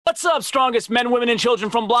What's up, strongest men, women, and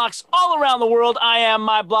children from blocks all around the world? I am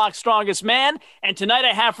my block's strongest man, and tonight I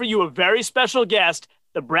have for you a very special guest,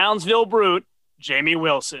 the Brownsville brute, Jamie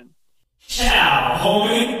Wilson. Ciao,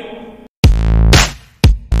 homie.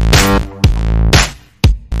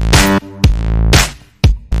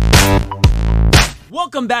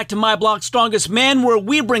 Welcome back to My Block's Strongest Man, where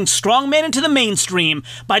we bring strongman into the mainstream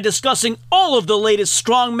by discussing all of the latest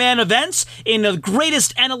strongman events in the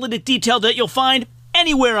greatest analytic detail that you'll find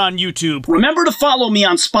anywhere on YouTube. Remember to follow me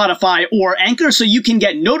on Spotify or Anchor so you can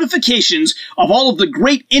get notifications of all of the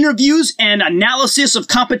great interviews and analysis of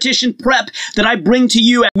competition prep that I bring to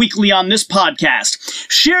you weekly on this podcast.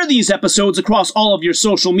 Share these episodes across all of your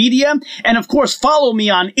social media, and of course follow me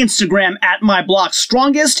on Instagram at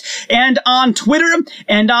MyBlockStrongest, and on Twitter,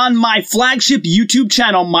 and on my flagship YouTube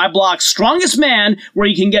channel, My Block's Strongest Man, where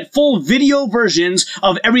you can get full video versions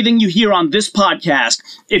of everything you hear on this podcast.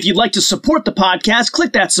 If you'd like to support the podcast,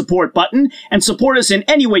 click that support button and support us in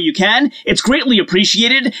any way you can. It's greatly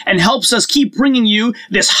appreciated and helps us keep bringing you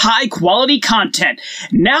this high quality content.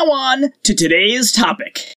 Now on to today's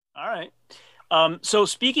topic. All right. So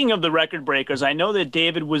speaking of the record breakers, I know that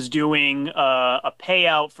David was doing a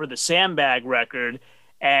payout for the sandbag record,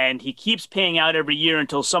 and he keeps paying out every year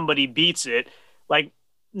until somebody beats it. Like,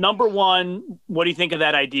 number one, what do you think of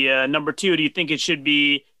that idea? Number two, do you think it should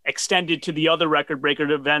be extended to the other record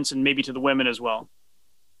breaker events and maybe to the women as well?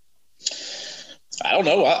 I don't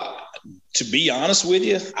know. To be honest with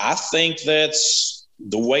you, I think that's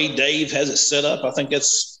the way Dave has it set up. I think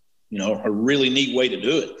that's, a really neat way to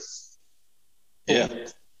do it. Yeah.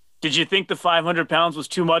 Did you think the 500 pounds was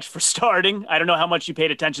too much for starting? I don't know how much you paid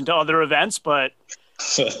attention to other events, but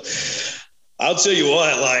I'll tell you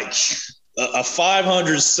what, like a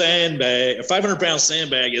 500 pound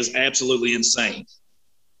sandbag is absolutely insane.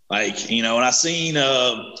 Like, and I seen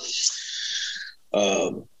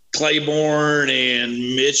Claiborne and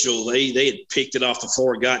Mitchell, they had picked it off the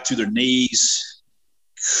floor, got to their knees,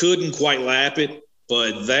 couldn't quite lap it,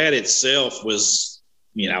 but that itself was,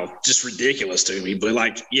 just ridiculous to me. But I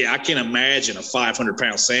can't imagine a 500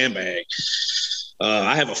 pound sandbag.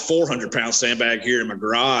 I have a 400 pound sandbag here in my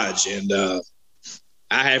garage, and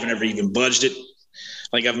I haven't ever even budged it.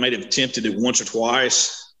 Like, I've made it attempted it once or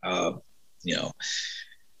twice, and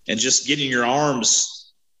just getting your arms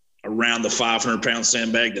around the 500 pound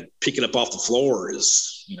sandbag to pick it up off the floor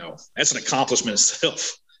is, that's an accomplishment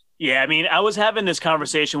itself. Yeah. I mean, I was having this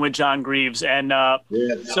conversation with John Greaves, and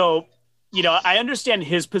so, I understand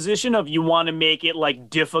his position of you want to make it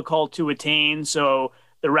difficult to attain, so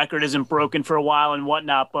the record isn't broken for a while and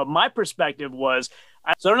whatnot. But my perspective was,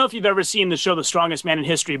 so I don't know if you've ever seen the show The Strongest Man in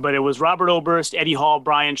History, but it was Robert Oberst, Eddie Hall,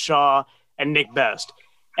 Brian Shaw, and Nick Best.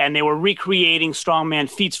 And they were recreating strongman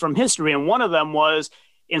feats from history. And one of them was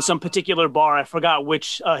in some particular bar. I forgot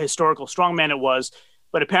which historical strongman it was,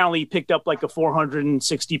 but apparently he picked up like a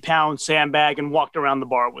 460 pound sandbag and walked around the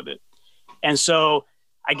bar with it. And so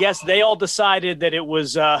I guess they all decided that it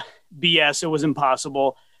was BS. It was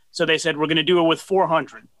impossible. So they said, we're going to do it with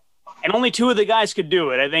 400. And only two of the guys could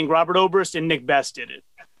do it. I think Robert Oberst and Nick Best did it.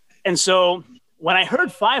 And so when I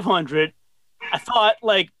heard 500, I thought,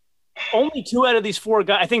 only two out of these four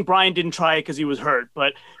guys, I think Brian didn't try it because he was hurt.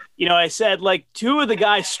 But, I said, two of the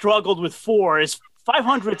guys struggled with four. Is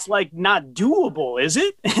 500's not doable, is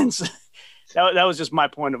it? And so that was just my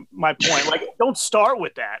point. Don't start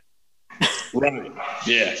with that. Right.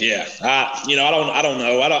 Yeah. I don't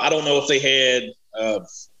know. I don't know if they had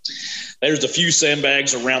there's a few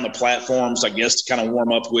sandbags around the platforms, I guess, to kind of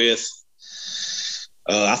warm up with.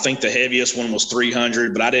 I think the heaviest one was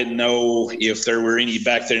 300, but I didn't know if there were any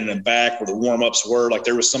back there in the back where the warm-ups were.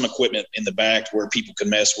 There was some equipment in the back where people could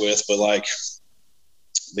mess with, I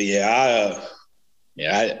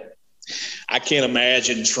can't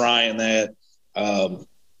imagine trying that,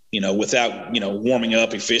 without, warming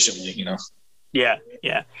up efficiently, Yeah.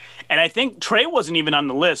 And I think Trey wasn't even on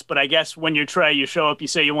the list, but I guess when you're Trey, you show up, you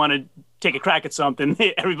say you want to take a crack at something.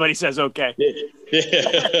 Everybody says, okay.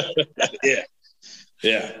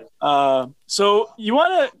 Yeah. So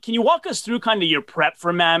can you walk us through kind of your prep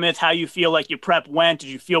for Mammoth, how you feel like your prep went? Did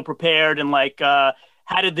you feel prepared? And how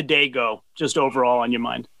did the day go just overall on your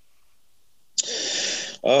mind?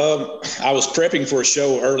 I was prepping for a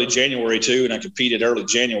show early January too, and I competed early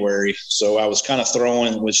January. So I was kind of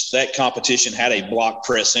throwing, which that competition had a block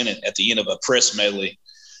press in it at the end of a press medley.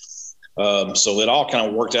 So it all kind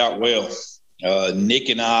of worked out well.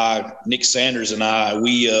 Nick Sanders and I,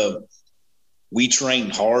 we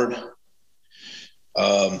trained hard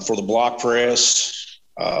for the block press.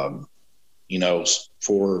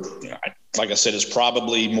 Like I said, it's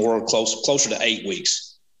probably closer to 8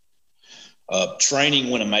 weeks. Training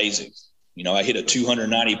went amazing. I hit a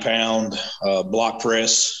 290-pound block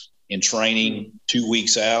press in training 2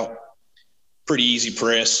 weeks out. Pretty easy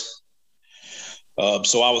press.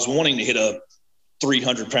 So I was wanting to hit a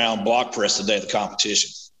 300-pound block press the day of the competition.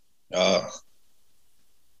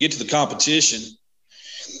 Get to the competition,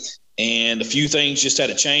 and a few things just had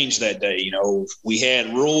to change that day. We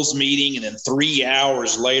had rules meeting, and then 3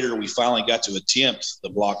 hours later, we finally got to attempt the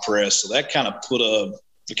block press. So that kind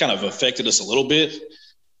of affected us a little bit,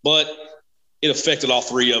 but it affected all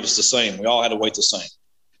three of us the same. We all had to weight the same.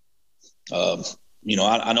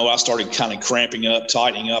 I know I started kind of cramping up,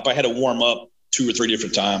 tightening up. I had to warm up 2 or 3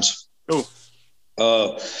 different times.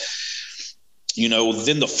 Oh.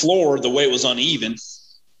 Then the floor, the way it was uneven,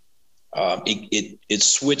 it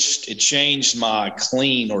switched, it changed my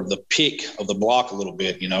clean or the pick of the block a little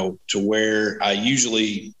bit, to where I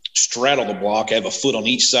usually straddle the block, have a foot on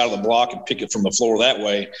each side of the block and pick it from the floor that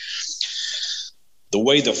way. The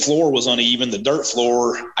way the floor was uneven, the dirt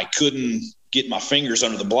floor, I couldn't get my fingers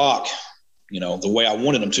under the block, the way I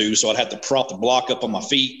wanted them to. So I'd have to prop the block up on my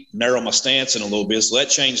feet, narrow my stance in a little bit. So that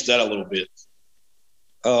changed that a little bit.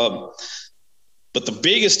 But the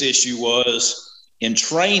biggest issue was in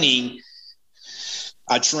training,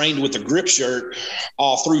 I trained with a grip shirt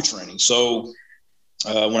all through training. So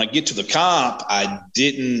when I get to the comp, I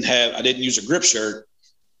didn't use a grip shirt.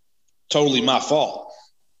 Totally my fault.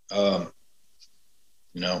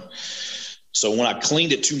 So when I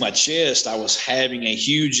cleaned it to my chest, I was having a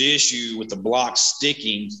huge issue with the block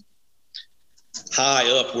sticking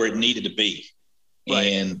high up where it needed to be. Right.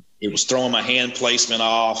 And it was throwing my hand placement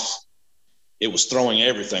off. It was throwing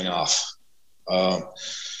everything off. What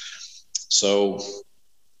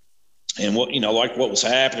was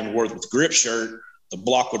happening with the grip shirt, the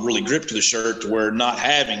block would really grip to the shirt to where not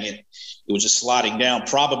having it, it was just sliding down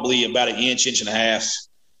probably about an inch and a half,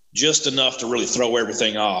 just enough to really throw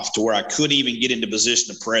everything off to where I couldn't even get into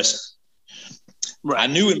position to press it. Right. I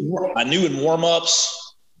knew in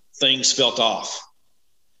warm-ups, things felt off.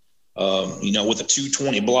 With a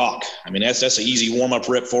 220 block, that's an easy warm-up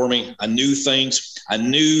rep for me. I knew things. I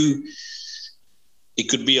knew it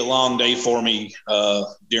could be a long day for me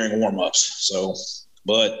during warm-ups. So,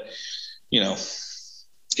 but,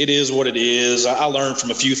 it is what it is. I learned from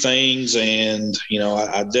a few things, and,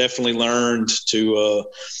 I definitely learned to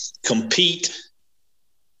compete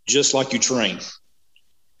just like you train.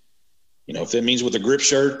 If that means with a grip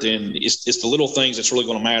shirt, then it's the little things that's really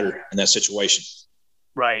going to matter in that situation.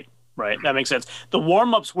 Right. That makes sense. The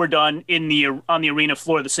warm-ups were done on the arena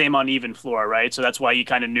floor, the same uneven floor, right? So that's why you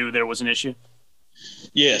kind of knew there was an issue?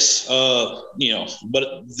 Yes.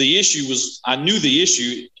 But the issue was, I knew the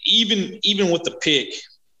issue, even with the pick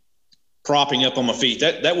propping up on my feet,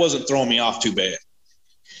 that wasn't throwing me off too bad.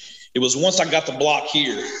 It was once I got the block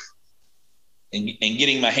here and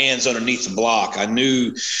getting my hands underneath the block, I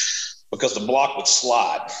knew, because the block would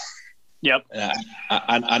slide. Yep.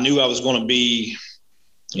 And I knew I was going to be,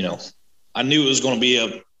 I knew it was going to be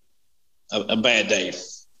a bad day.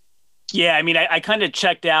 Yeah, I kind of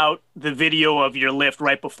checked out the video of your lift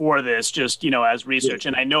right before this, just, as research,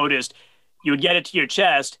 and I noticed you would get it to your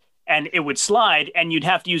chest and it would slide, and you'd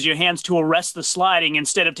have to use your hands to arrest the sliding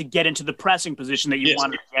instead of to get into the pressing position that you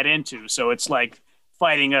wanted to get into. So it's like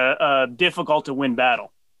fighting a difficult to win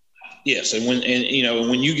battle. Yes, and when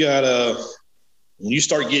you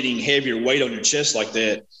start getting heavier weight on your chest like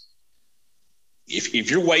that,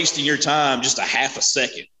 if you're wasting your time just a half a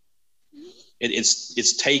second,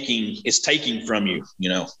 it's taking from you,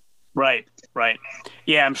 Right.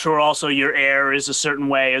 Yeah, I'm sure also your air is a certain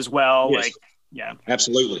way as well. Yes.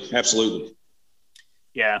 Absolutely.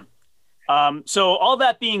 Yeah. So all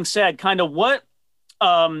that being said, kind of what,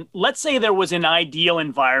 let's say there was an ideal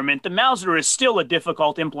environment. The Mauser is still a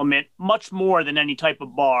difficult implement, much more than any type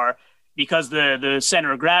of bar, because the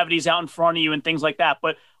center of gravity is out in front of you and things like that.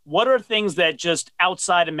 But what are things that just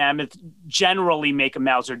outside of Mammoth generally make a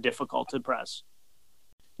Mauser difficult to press?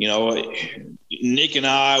 Nick and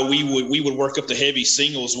I, we would work up the heavy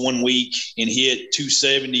singles one week and hit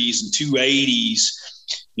 270s and 280s.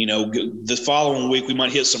 The following week we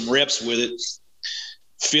might hit some reps with it,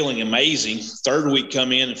 feeling amazing. Third week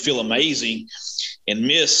come in and feel amazing and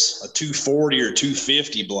miss a 240 or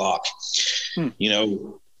 250 block.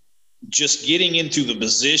 Just getting into the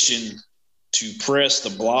position to press the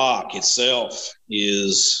block itself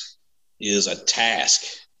is a task.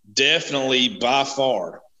 Definitely by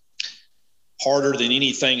far harder than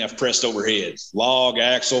anything I've pressed overhead. Log,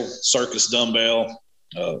 axle, circus dumbbell,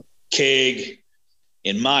 keg,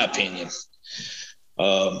 in my opinion.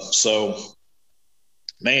 So,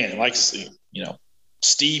 man, like,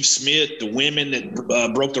 Steve Smith, the women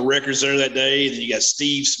that broke the records there that day. And then you got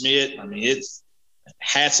Steve Smith. I mean, it's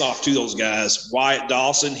hats off to those guys. Wyatt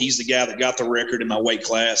Dawson, he's the guy that got the record in my weight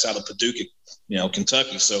class out of Paducah,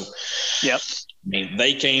 Kentucky. So, yep. I mean,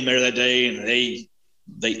 they came there that day and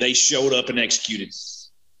they showed up and executed.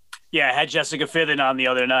 Yeah, I had Jessica Fithen on the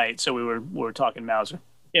other night, so we were talking Mauser.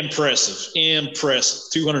 Impressive.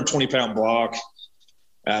 220-pound block.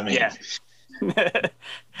 I mean, yeah.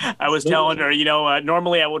 I was telling her,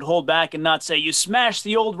 normally I would hold back and not say you smashed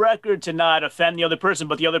the old record to not offend the other person,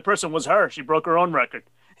 but the other person was her. She broke her own record.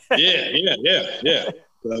 Yeah.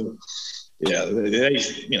 So,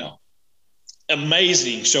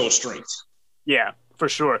 amazing show of strength. Yeah, for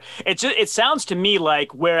sure. It sounds to me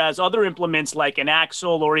like whereas other implements like an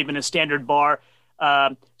axle or even a standard bar,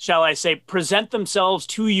 shall I say, present themselves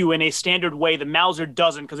to you in a standard way, the Mauser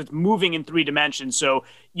doesn't because it's moving in 3 dimensions. So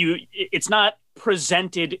it's not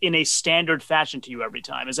presented in a standard fashion to you every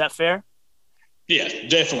time. Is that fair? Yeah,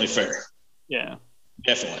 definitely fair. Yeah,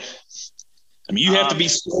 definitely. I mean, you have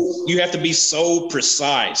to be so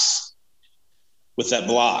precise with that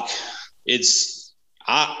block. It's,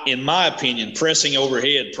 in my opinion, pressing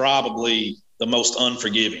overhead probably the most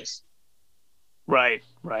unforgiving. Right.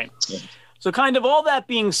 Yeah. So kind of all that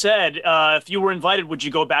being said, if you were invited, would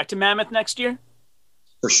you go back to Mammoth next year?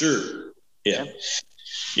 For sure.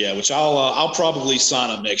 Yeah, which I'll probably sign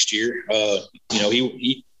up next year.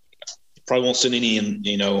 He probably won't send any,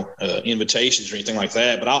 invitations or anything like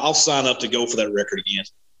that, but I'll sign up to go for that record again.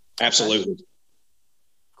 Absolutely.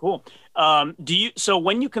 Cool. So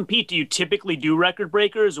when you compete, do you typically do record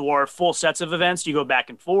breakers or full sets of events? Do you go back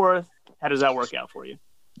and forth? How does that work out for you?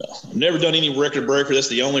 No, I've never done any record breaker. That's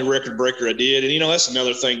the only record breaker I did. And, that's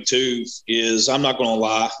another thing too, is I'm not going to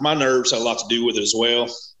lie. My nerves had a lot to do with it as well.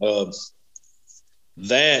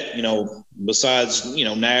 Besides,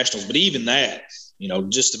 nationals, but even that,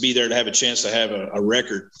 just to be there to have a chance to have a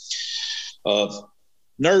record,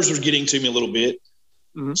 nerves was getting to me a little bit.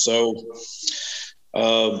 Mm-hmm. So,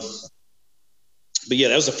 but yeah,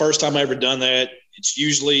 that was the first time I ever done that. It's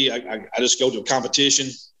usually I just go to a competition,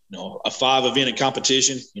 a 5-event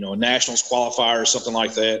competition, a nationals qualifier or something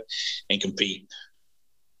like that, and compete.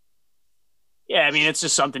 Yeah, I mean, it's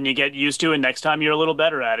just something you get used to, and next time you're a little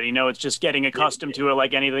better at it. It's just getting accustomed to it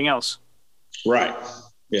like anything else. Right.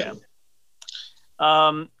 Yeah.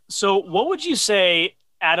 So what would you say,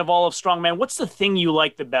 out of all of strongman, what's the thing you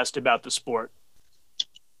like the best about the sport?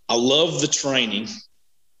 I love the training,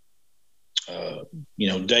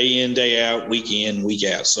 day in, day out, week in, week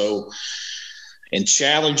out. So, and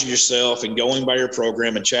challenging yourself and going by your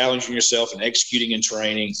program and challenging yourself and executing in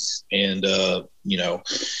training and,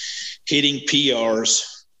 hitting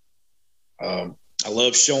PRs. I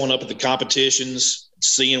love showing up at the competitions,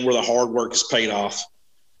 seeing where the hard work is paid off.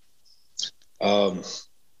 But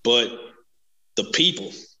the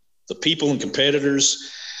people and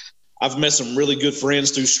competitors, I've met some really good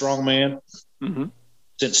friends through strongman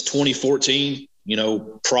since 2014,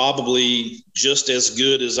 probably just as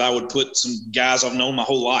good as I would put some guys I've known my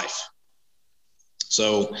whole life.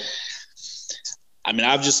 So, I mean,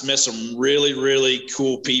 I've just met some really, really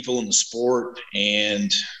cool people in the sport,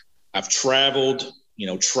 and I've traveled,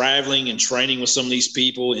 traveling and training with some of these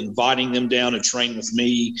people, inviting them down to train with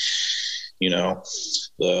me,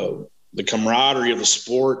 the camaraderie of the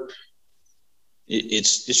sport.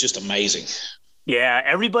 It's just amazing. Yeah,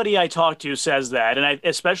 everybody I talk to says that, and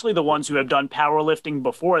especially the ones who have done powerlifting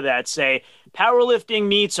before that say powerlifting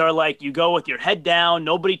meets are like you go with your head down,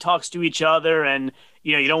 nobody talks to each other, and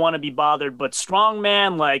you don't want to be bothered. But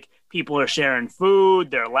strongman, like people are sharing food,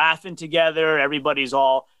 they're laughing together,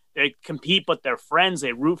 they compete, but they're friends,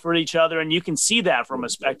 they root for each other, and you can see that from a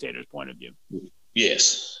spectator's point of view.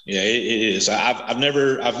 Yes, yeah, it is. I've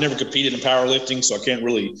never competed in powerlifting, so I can't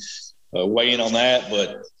really weigh in on that,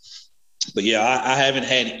 but yeah, I haven't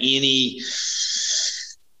had any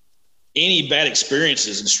bad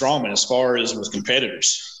experiences in strongman as far as with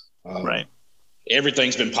competitors. Right.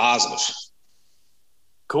 Everything's been positive.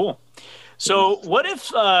 Cool. So what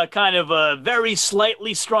if kind of a very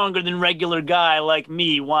slightly stronger than regular guy like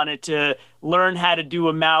me wanted to learn how to do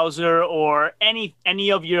a Mauser or any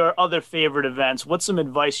of your other favorite events? What's some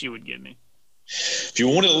advice you would give me? If you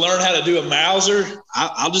wanted to learn how to do a Mauser,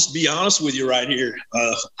 I'll just be honest with you right here.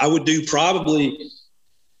 I would do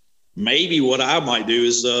maybe what I might do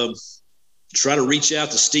is try to reach out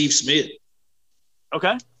to Steve Smith.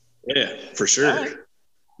 Okay. Yeah, for sure.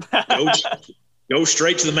 Go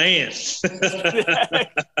straight to the man.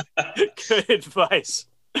 Good advice.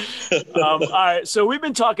 All right. So we've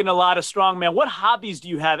been talking a lot of strongman. What hobbies do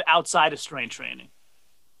you have outside of strength training?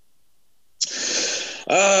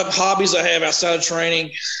 Hobbies I have outside of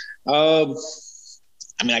training. I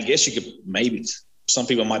mean, I guess you could maybe some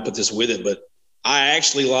people might put this with it, but I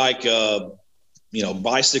actually like,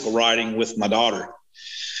 bicycle riding with my daughter.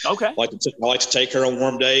 Okay. I like to take her on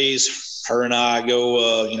warm days. Her and I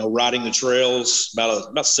go, riding the trails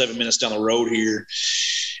about 7 minutes down the road here.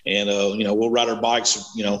 And, we'll ride our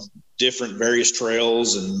bikes, different various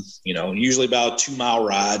trails and, usually about a 2-mile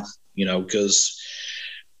ride, because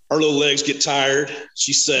her little legs get tired.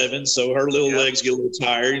 She's 7, so her little legs get a little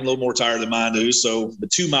tired, a little more tired than mine do. So the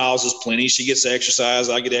 2 miles is plenty. She gets exercise,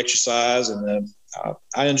 I get exercise, and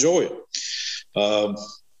I enjoy it.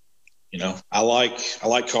 I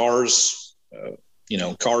like cars,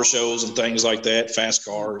 car shows and things like that, fast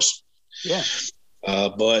cars. Yeah.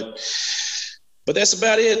 But that's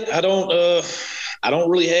about it. I don't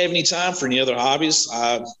really have any time for any other hobbies.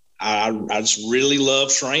 I just really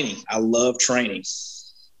love training. I love training.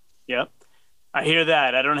 Yep. I hear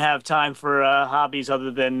that. I don't have time for hobbies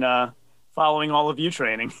other than following all of you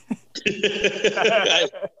training. Hey,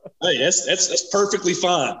 that's perfectly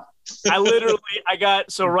fine.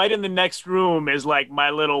 So right in the next room is like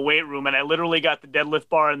my little weight room, and I literally got the deadlift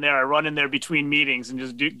bar in there. I run in there between meetings and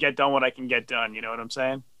just get done what I can get done. You know what I'm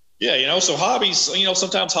saying? Yeah, so hobbies,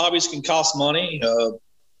 sometimes hobbies can cost money.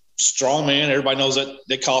 Strongman, everybody knows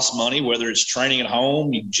that costs money, whether it's training at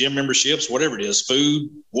home, gym memberships, whatever it is, food,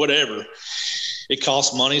 whatever. It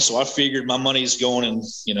costs money. So I figured my money's going in,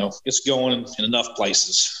 it's going in enough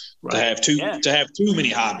places. Right. To have too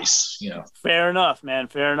many hobbies, Fair enough, man.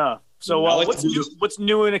 Fair enough. So what's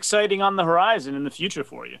new and exciting on the horizon in the future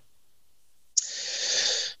for you?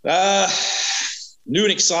 New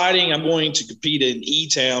and exciting. I'm going to compete in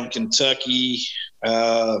E-Town, Kentucky.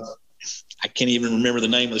 I can't even remember the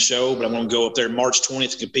name of the show, but I'm going to go up there March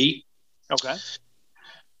 20th to compete. Okay.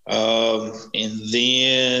 And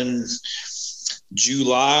then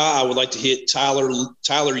July, I would like to hit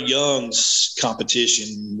Tyler Young's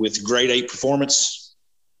competition with Grade 8 Performance.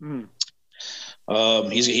 He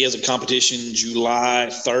has a competition July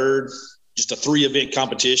 3rd, just a 3-event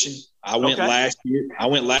competition. I went last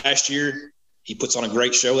year. He puts on a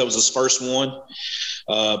great show. That was his first one.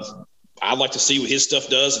 I'd like to see what his stuff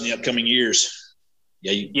does in the upcoming years.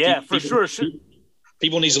 Sure.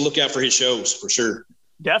 People need to look out for his shows for sure.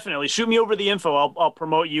 Definitely. Shoot me over the info. I'll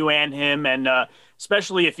promote you and him, and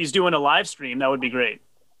especially if he's doing a live stream, that would be great.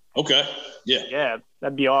 Okay. Yeah. Yeah,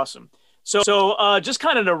 that'd be awesome. So just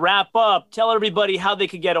kind of to wrap up, tell everybody how they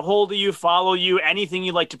could get a hold of you, follow you, anything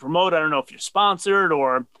you'd like to promote. I don't know if you're sponsored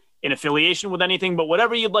or in affiliation with anything, but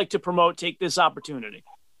whatever you'd like to promote, take this opportunity.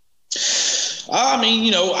 I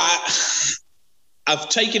mean, I've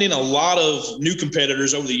taken in a lot of new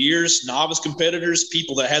competitors over the years, novice competitors,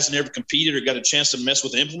 people that hasn't ever competed or got a chance to mess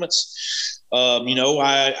with implements.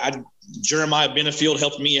 Jeremiah Benefield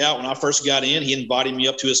helped me out when I first got in. He invited me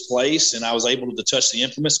up to his place, and I was able to touch the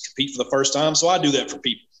implements, compete for the first time. So I do that for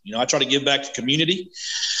people. I try to give back to the community.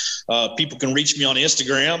 People can reach me on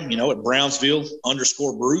Instagram, at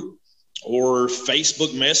Brownsville_Brute, or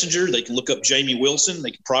Facebook Messenger. They can look up Jamie Wilson.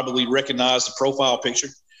 They can probably recognize the profile picture.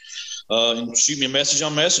 And shoot me a message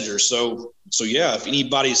on Messenger. So yeah, if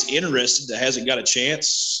anybody's interested that hasn't got a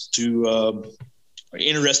chance to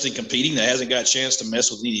interested in competing, that hasn't got a chance to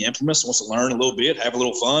mess with any of the implements, wants to learn a little bit, have a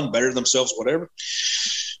little fun, better themselves, whatever,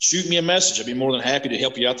 shoot me a message. I'd be more than happy to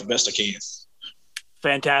help you out the best I can.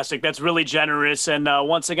 Fantastic. That's really generous. And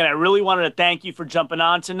once again, I really wanted to thank you for jumping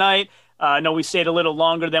on tonight. I know we stayed a little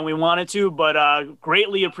longer than we wanted to, but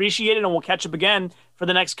greatly appreciated, and we'll catch up again for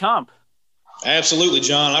the next comp. Absolutely,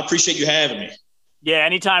 John. I appreciate you having me. Yeah,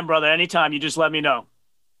 anytime, brother. Anytime. You just let me know.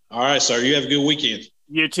 All right, sir. You have a good weekend.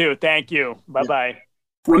 You too. Thank you. Bye-bye.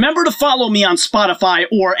 Remember to follow me on Spotify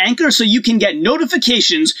or Anchor so you can get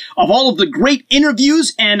notifications of all of the great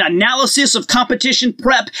interviews and analysis of competition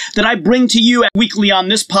prep that I bring to you weekly on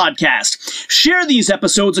this podcast. Share these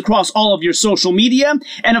episodes across all of your social media,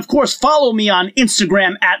 and of course follow me on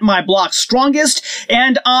Instagram at MyBlockStrongest,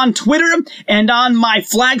 and on Twitter, and on my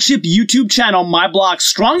flagship YouTube channel, My Block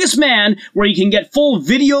Strongest Man, where you can get full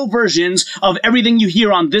video versions of everything you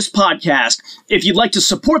hear on this podcast. If you'd like to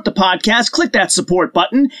support the podcast, click that support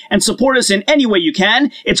button and support us in any way you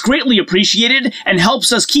can. It's greatly appreciated and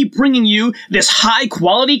helps us keep bringing you this high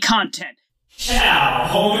quality content. Ciao,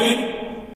 homie.